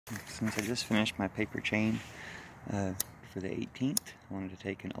Since I just finished my paper chain for the 18th, I wanted to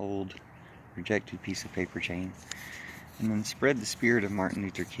take an old rejected piece of paper chain and then spread the spirit of Martin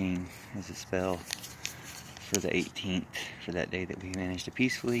Luther King as a spell for the 18th, for that day that we managed to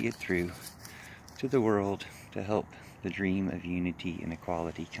peacefully get through to the world to help the dream of unity and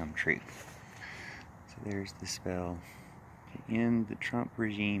equality come true. So there's the spell to end the Trump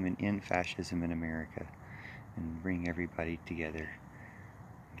regime and end fascism in America and bring everybody together.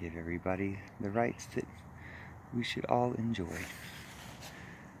 Give everybody the rights that we should all enjoy.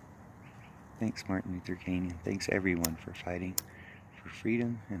 Thanks, Martin Luther King, and thanks everyone for fighting for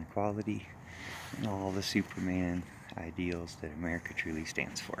freedom and equality and all the Superman ideals that America truly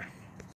stands for.